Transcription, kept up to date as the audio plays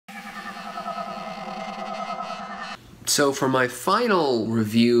So for my final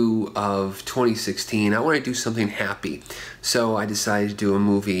review of 2016, I want to do something happy. So I decided to do a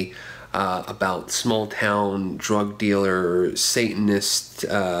movie about small-town drug dealer, Satanist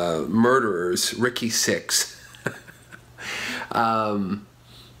murderers, Ricky Six. I've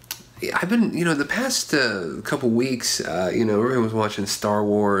been, the past couple weeks, everyone was watching Star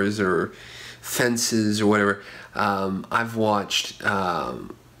Wars or Fences or whatever. I've watched, the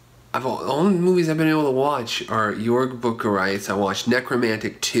only movies I've been able to watch are Jorg Bucharest. I watched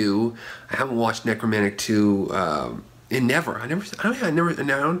Necromantic 2. I haven't watched Necromantic 2 in never. I never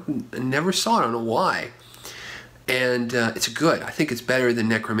saw it. I don't know why. And it's good. I think it's better than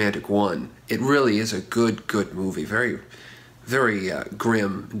Necromantic 1. It really is a good movie. Very, very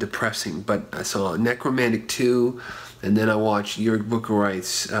grim and depressing. But I saw Necromantic 2, and then I watched Jorg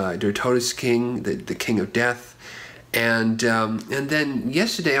Bucharest's Der Todesking, the King of Death. And then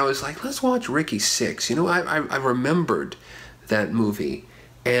yesterday I was like, let's watch Ricky Six. I remembered that movie,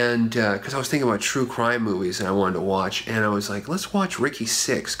 and because I was thinking about true crime movies and I wanted to watch, and I was like, let's watch Ricky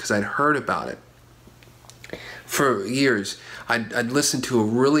Six, because I'd heard about it for years. I'd listened to a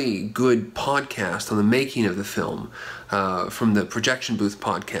really good podcast on the making of the film from the Projection Booth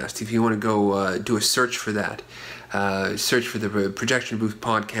podcast. If you want to go do a search for that, search for the Projection Booth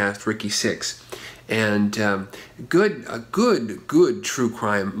podcast, Ricky Six. And a good true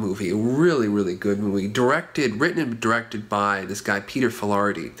crime movie, a really good movie, written and directed by this guy Peter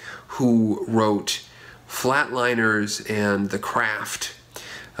Filardi, who wrote Flatliners and The Craft.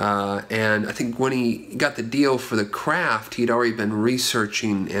 And I think when he got the deal for The Craft, he'd already been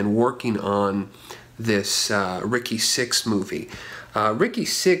researching and working on this Ricky Six movie. Ricky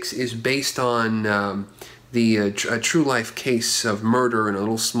Six is based on a true life case of murder in a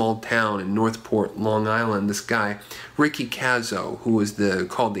little small town in Northport, Long Island. This guy, Ricky Kaso, who was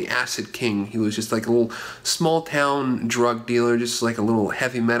called the Acid King. He was just like a little small town drug dealer, just like a little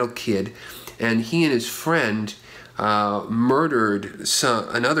heavy metal kid. And he and his friend murdered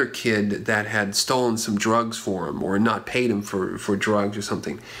another kid that had stolen some drugs for him, or not paid him for drugs or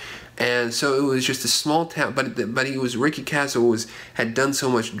something. And so it was just a small town, but Ricky Kaso had done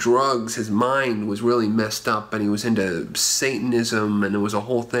so much drugs, his mind was really messed up, and he was into Satanism, and it was a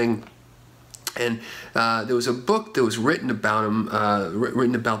whole thing. And there was a book that was written about him,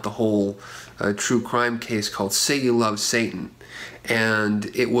 written about the whole true crime case, called Say You Love Satan. And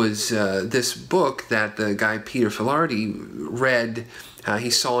it was this book that the guy Peter Filardi read.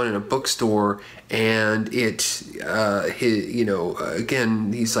 He saw it in a bookstore, and again,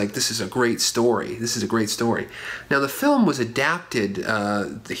 he's like, this is a great story. This is a great story. Now, the film was adapted.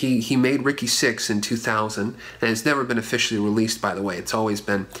 He made Ricky Six in 2000, and it's never been officially released, by the way. It's always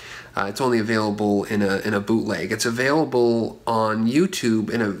been, it's only available in a bootleg. It's available on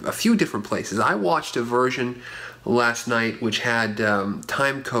YouTube in a few different places. I watched a version last night which had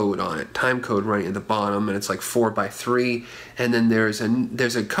time code on it, time code right at the bottom, and it's like 4:3. And then there's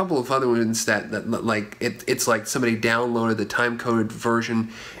a couple of other ones that like it's like somebody downloaded the time coded version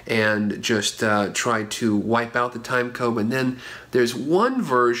and just tried to wipe out the time code. And then there's one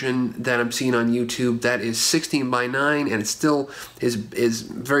version that I'm seeing on YouTube that is 16:9, and it still is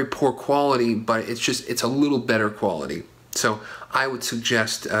very poor quality, but it's a little better quality. So I would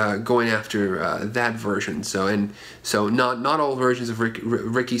suggest going after that version. So not all versions of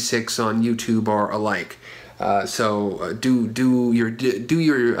Ricky Six on YouTube are alike. So do your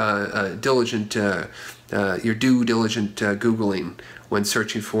diligent Googling when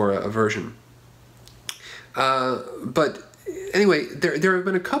searching for a version. But anyway, there have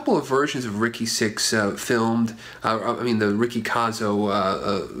been a couple of versions of Ricky Six filmed. The Ricky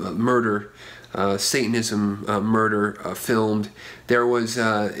Kaso murder. Satanism murder filmed. There was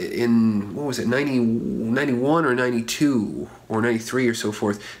in, what was it, 91 or 92 or 93 or so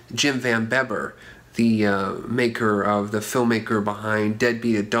forth, Jim Van Bebber, the filmmaker behind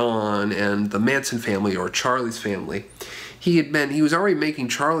Deadbeat at Dawn and The Manson Family, or Charlie's Family. He was already making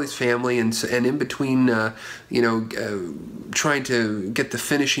Charlie's Family, and in between, trying to get the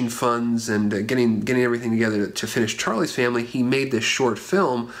finishing funds and getting everything together to finish Charlie's Family, he made this short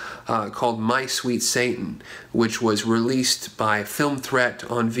film called My Sweet Satan, which was released by Film Threat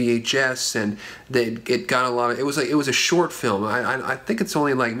on VHS, and it got a lot of. It was a short film. I think it's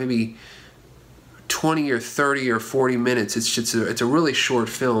only like maybe 20 or 30 or 40 minutes. It's a really short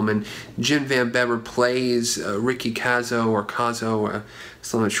film, and Jim Van Bebber plays Ricky Kaso, or Kaso,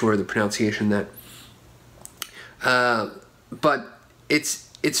 still not sure of the pronunciation of that. But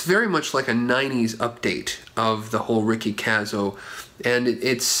it's very much like a 90s update of the whole Ricky Kaso, and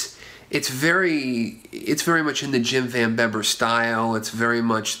it's very much in the Jim Van Bebber style. It's very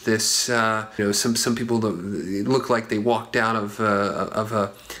much this, some people look like they walked out of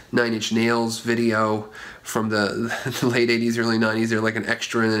a Nine Inch Nails video from the late 80s, early 90s. They're like an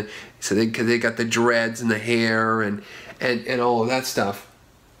extra, and so they got the dreads and the hair and all of that stuff.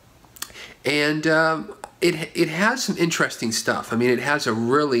 And it has some interesting stuff. I mean, it has a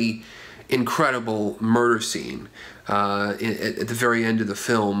really incredible murder scene at the very end of the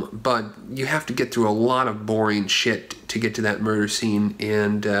film, but you have to get through a lot of boring shit to get to that murder scene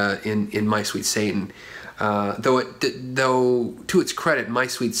and in My Sweet Satan. Though to its credit, My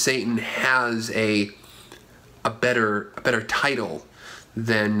Sweet Satan has a better title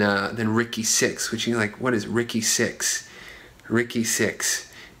than Ricky Six, which you're like, what is Ricky Six? Ricky Six.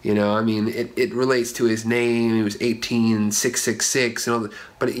 You know, I mean, it relates to his name. He was 18666 and all that.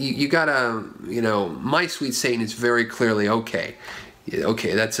 But you gotta, My Sweet Satan is very clearly okay.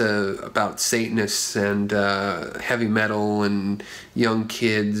 Okay, that's about Satanists and heavy metal and young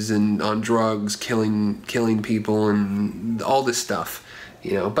kids and on drugs, killing people and all this stuff.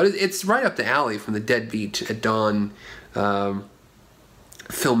 But it's right up the alley from the Deadbeat at Dawn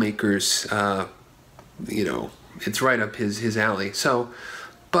filmmakers. It's right up his alley. So.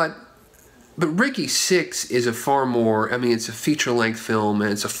 But Ricky Six is a far more, I mean, it's a feature-length film,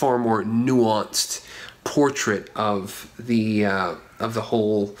 and it's a far more nuanced portrait of the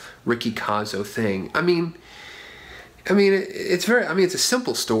whole Ricky Kaso thing. It's a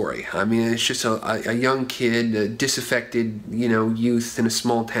simple story. I mean, it's just a young kid, a disaffected, youth in a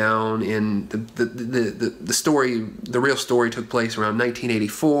small town, and the real story took place around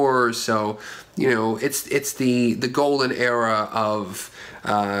 1984. So, it's the golden era of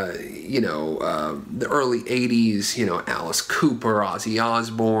the early 80s, Alice Cooper, Ozzy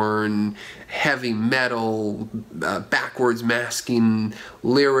Osbourne, heavy metal, backwards masking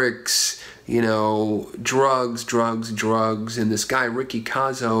lyrics, drugs, and this guy Ricky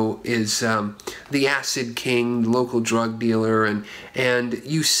Kaso is the acid king, the local drug dealer, and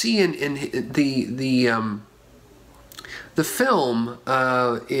you see in the film,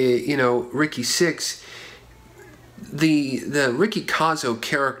 Ricky Six. The Ricky Kaso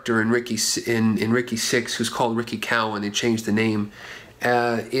character in Ricky Six, who's called Ricky Cowan, they changed the name,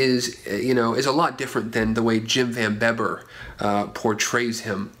 is a lot different than the way Jim Van Bebber portrays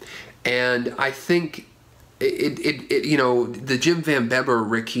him, and I think the Jim Van Bebber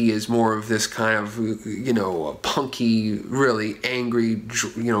Ricky is more of this kind of a punky, really angry,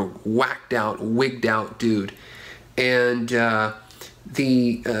 whacked out, wigged out dude, and the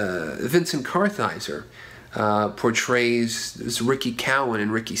Vincent Kartheiser portrays this Ricky Cowan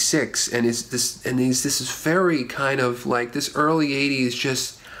and Ricky Six, and this is very kind of like this early 80s,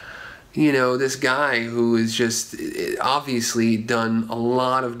 just this guy who is just obviously done a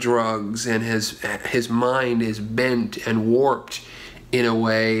lot of drugs, and his mind is bent and warped in a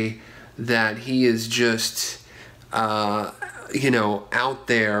way that he is just out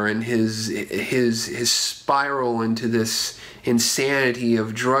there, and his spiral into this insanity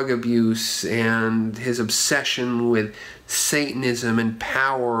of drug abuse and his obsession with Satanism and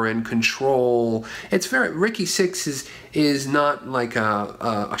power and control. It's very, Ricky Six is not like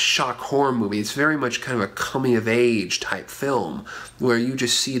a shock horror movie. It's very much kind of a coming of age type film where you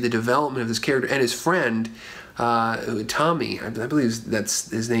just see the development of this character and his friend Tommy. I believe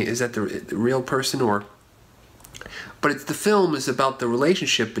that's his name. Is that the real person, or? But the film is about the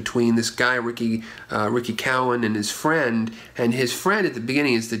relationship between this guy, Ricky Cowan, and his friend. And his friend at the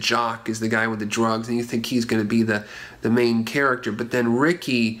beginning is the jock, is the guy with the drugs, and you think he's going to be the main character. But then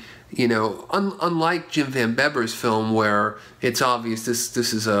Ricky, unlike Jim Van Bebber's film, where it's obvious this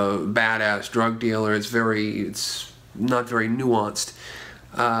is a badass drug dealer, it's not very nuanced.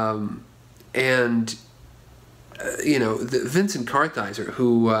 Vincent Kartheiser,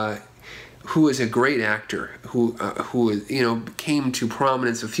 who is a great actor, who came to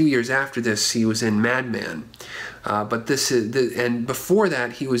prominence a few years after this. He was in Mad Men, but and before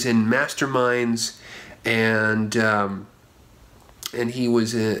that he was in Masterminds, and he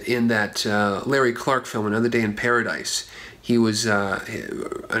was in that Larry Clark film, Another Day in Paradise. He was an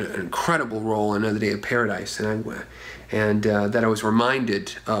incredible role in Another Day in Paradise, and that I was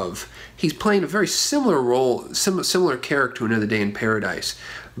reminded of. He's playing a very similar role, similar character to Another Day in Paradise,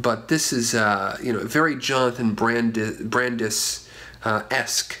 but this is very Jonathan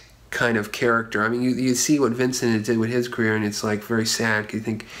Brandis-esque kind of character. I mean, you see what Vincent did with his career, and it's like very sad. You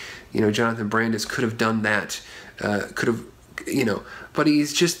think, Jonathan Brandis could have done that, but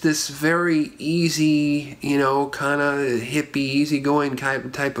he's just this very easy, kind of hippie, easygoing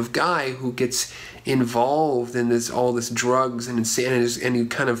type of guy who gets involved in all this drugs and insanity, and he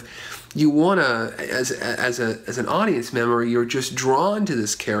kind of you wanna, as an audience member, you're just drawn to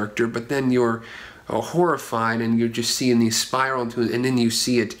this character, but then you're horrified, and you're just seeing these spiral into it, and then you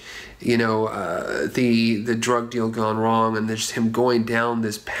see it, you know, the drug deal gone wrong, and there's him going down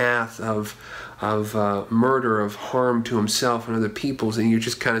this path of murder, of harm to himself and other people's, and you're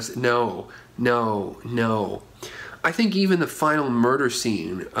just kind of, no, no, no. I think even the final murder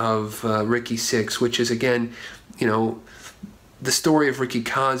scene of Ricky Six, which is, again, you know, the story of Ricky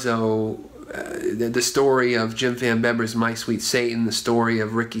Kaso, the story of Jim Van Bebber's My Sweet Satan, the story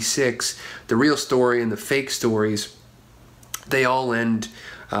of Ricky Six, the real story and the fake stories, they all end,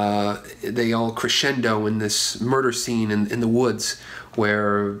 they all crescendo in this murder scene in the woods,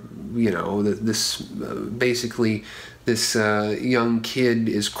 where, you know, basically this young kid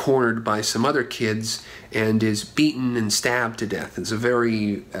is cornered by some other kids and is beaten and stabbed to death. It's a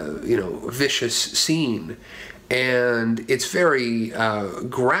very, you know, vicious scene. And it's very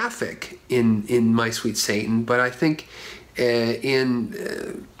graphic in My Sweet Satan, but I think in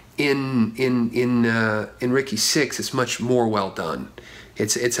Ricky Six, it's much more well done.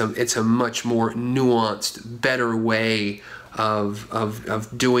 It's a much more nuanced, better way of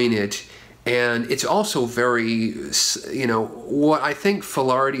doing it, and it's also very, you know, what I think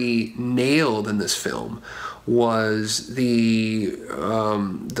Filardi nailed in this film was the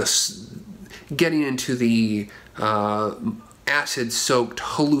getting into the acid-soaked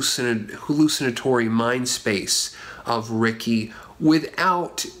hallucinatory mind space of Ricky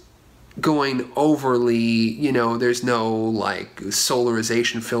without going overly, you know, there's no like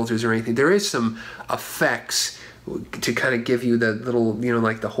solarization filters or anything. There is some effects to kind of give you the little, you know,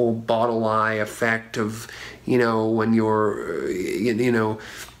 like the whole bottle eye effect of, you know, when you're, you know,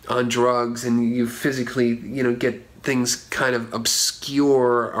 on drugs and you physically, you know, get things kind of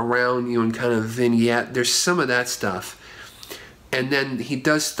obscure around you and kind of vignette. There's some of that stuff. And then he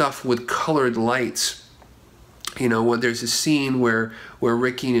does stuff with colored lights. You know, when there's a scene where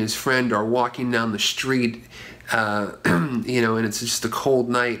Ricky and his friend are walking down the street, you know, and it's just a cold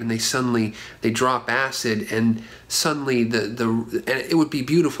night, and they drop acid, and suddenly and it would be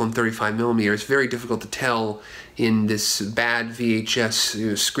beautiful in 35mm. It's very difficult to tell in this bad VHS, you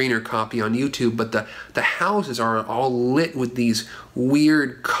know, screener copy on YouTube, but the houses are all lit with these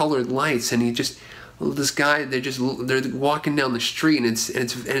weird colored lights, and this guy, they're walking down the street, and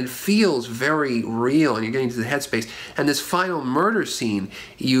it feels very real, and you're getting to the headspace. And this final murder scene,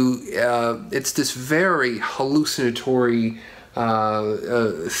 it's this very hallucinatory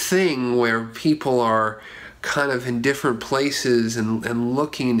thing where people are kind of in different places and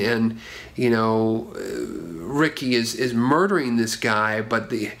looking, and, you know, Ricky is murdering this guy,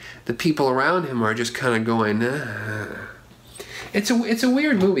 but the people around him are just kind of going, It's a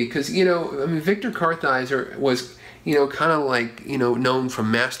weird movie, because, you know, I mean, Victor Kartheiser was, you know, kind of like, you know, known from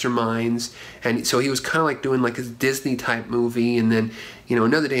Masterminds, and so he was kind of like doing like a Disney type movie, and then, you know,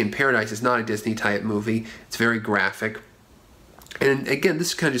 Another Day in Paradise is not a Disney type movie. It's very graphic. And again,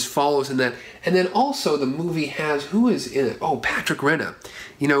 this kind of just follows in that. And then also the movie has, who is in it? Oh, Patrick Renna.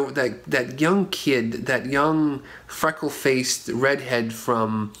 You know, that young kid, that young freckle-faced redhead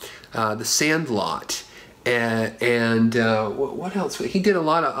from The Sandlot. And what else? He did a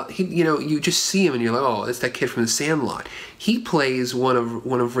lot of, you know, you just see him and you're like, oh, that's that kid from The Sandlot. He plays one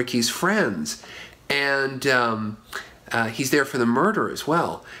of Ricky's friends, and he's there for the murder as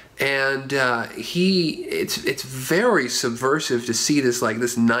well. And it's very subversive to see this, like,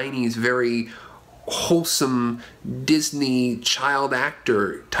 this 90s very wholesome Disney child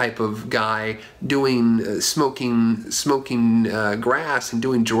actor type of guy doing smoking grass and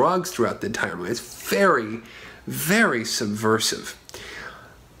doing drugs throughout the entire movie. It's very, very subversive.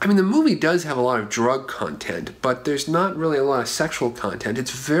 I mean, the movie does have a lot of drug content, but there's not really a lot of sexual content.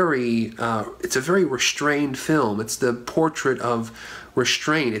 It's a very restrained film. It's the portrait of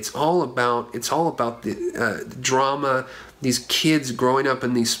restraint. It's all about the drama. These kids growing up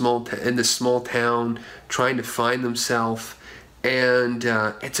in this small town, trying to find themselves, and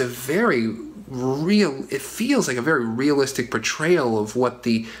it's a very real. It feels like a very realistic portrayal of what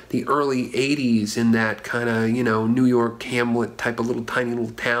the early '80s in that kind of, you know, New York Hamlet type of tiny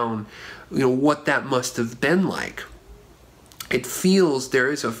little town, you know, what that must have been like. It feels, there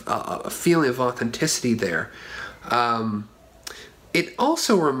is a feeling of authenticity there. It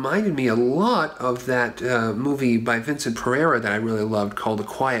also reminded me a lot of that movie by Vincent Pereira that I really loved called A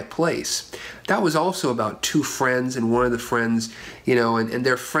Quiet Place. That was also about two friends, and one of the friends, you know, and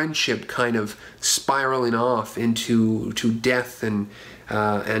their friendship kind of spiraling off into death and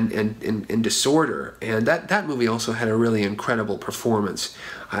disorder. And that movie also had a really incredible performance.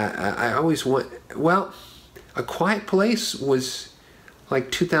 I always want, well, A Quiet Place was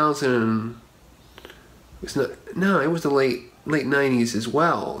like 2000. It was the late 90s as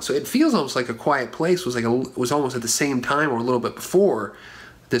well. So it feels almost like A Quiet Place was almost at the same time or a little bit before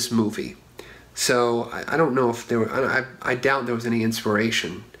this movie. So I don't know if there were. I doubt there was any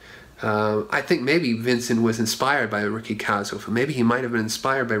inspiration. I think maybe Vincent was inspired by Ricky Kaso. Maybe he might have been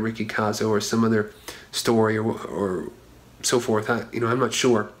inspired by Ricky Kaso or some other story or so forth. I'm not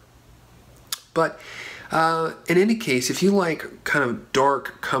sure. But in any case, if you like kind of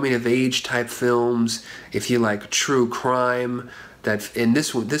dark coming-of-age type films, if you like true crime, and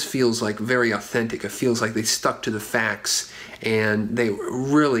this feels like very authentic. It feels like they stuck to the facts and they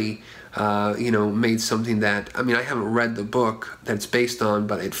really, made something that, I mean, I haven't read the book that it's based on,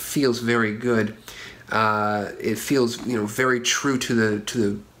 but it feels very good. It feels, very true to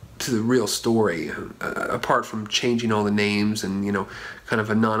the real story, apart from changing all the names and, kind of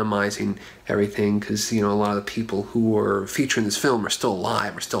anonymizing everything, because, a lot of the people who were featured in this film are still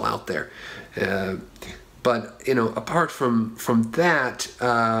alive, are still out there. But, apart from that,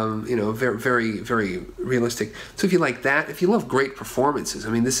 very, very, very realistic. So if you like that, if you love great performances, I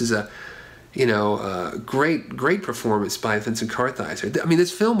mean, this is a great performance by Vincent Kartheiser. I mean,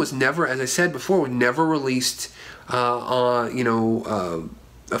 this film was never, as I said before, was never released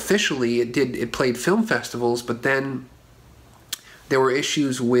officially. It played film festivals, but then there were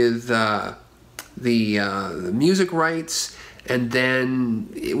issues with the music rights, and then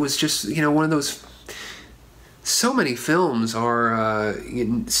it was just one of those. So many films are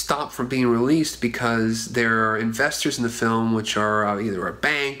stopped from being released because there are investors in the film, which are either a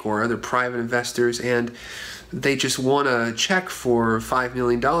bank or other private investors, and they just want a check for $5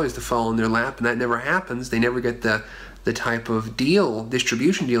 million to fall in their lap, and that never happens. They never get the type of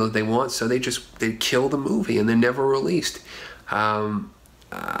distribution deal that they want, so they kill the movie and they're never released.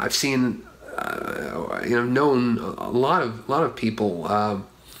 I've seen, known a lot of people.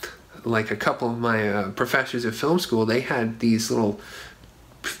 Like a couple of my professors at film school, they had these little,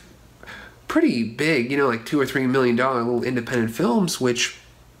 pretty big, like $2 or $3 million little independent films, which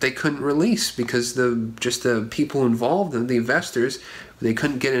they couldn't release because the people involved, the investors, they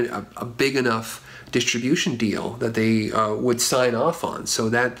couldn't get a big enough distribution deal that they would sign off on. So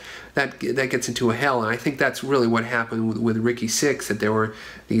that gets into a hell, and I think that's really what happened with Ricky Six, that there were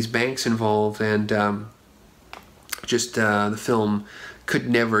these banks involved, and the film could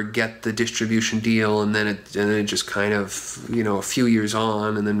never get the distribution deal, and then it just kind of, a few years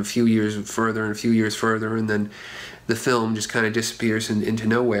on, and then a few years further, and a few years further, and then the film just kind of disappears into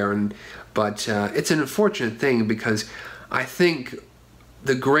nowhere. But it's an unfortunate thing, because I think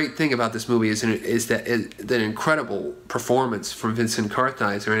the great thing about this movie is that incredible performance from Vincent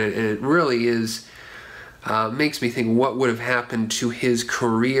Kartheiser, and it really is makes me think what would have happened to his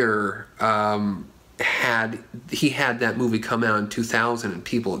career had he had that movie come out in 2000 and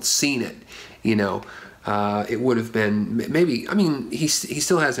people had seen it. It would have been maybe. I mean, he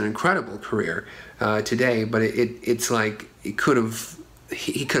still has an incredible career today, but it's like he could have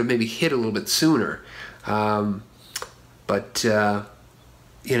maybe hit a little bit sooner. But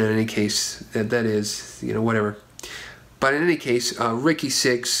in any case, that is whatever. But in any case, Ricky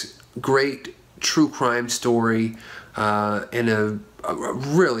Six, great true crime story, and a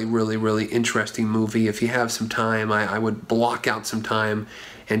really, really, really interesting movie. If you have some time, I would block out some time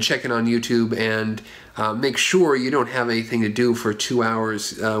and check it on YouTube, and make sure you don't have anything to do for 2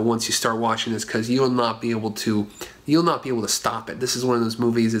 hours once you start watching this, because you'll not be able to stop it. This is one of those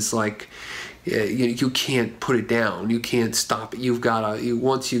movies. It's like you can't put it down. You can't stop it. You've got to.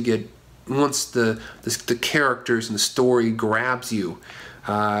 Once the characters and the story grabs you,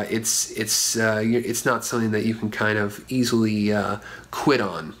 it's not something that you can kind of easily quit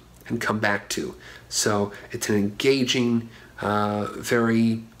on and come back to. So it's an engaging,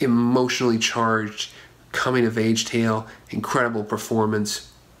 very emotionally charged coming-of-age tale. Incredible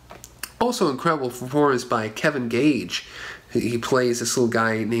performance. Also incredible performance by Kevin Gage. He plays this little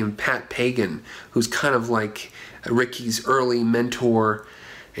guy named Pat Pagan, who's kind of like Ricky's early mentor.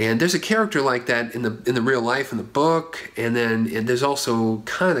 And there's a character like that in the real life in the book, and then there's also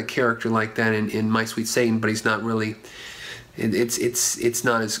kind of a character like that in My Sweet Satan, but he's not really. It's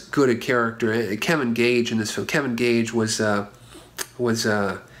not as good a character. Kevin Gage in this film. Kevin Gage was the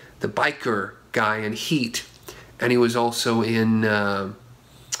biker guy in Heat, and he was also in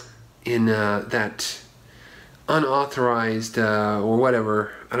that unauthorized or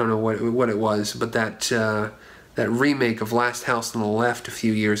whatever. I don't know what it was, but that remake of Last House on the Left a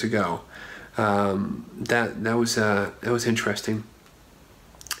few years ago. That was interesting.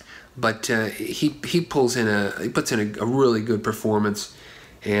 But he puts in a really good performance,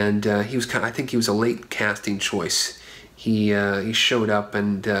 and I think he was a late casting choice. he showed up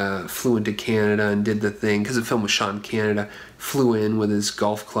and flew into Canada and did the thing, because the film was shot in Canada. Flew in with his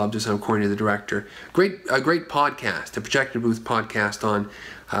golf club, just according to the director. A great podcast, a Projector Booth podcast on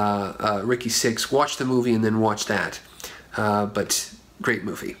Ricky Six. Watch the movie and then watch that. But great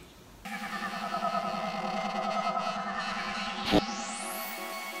movie.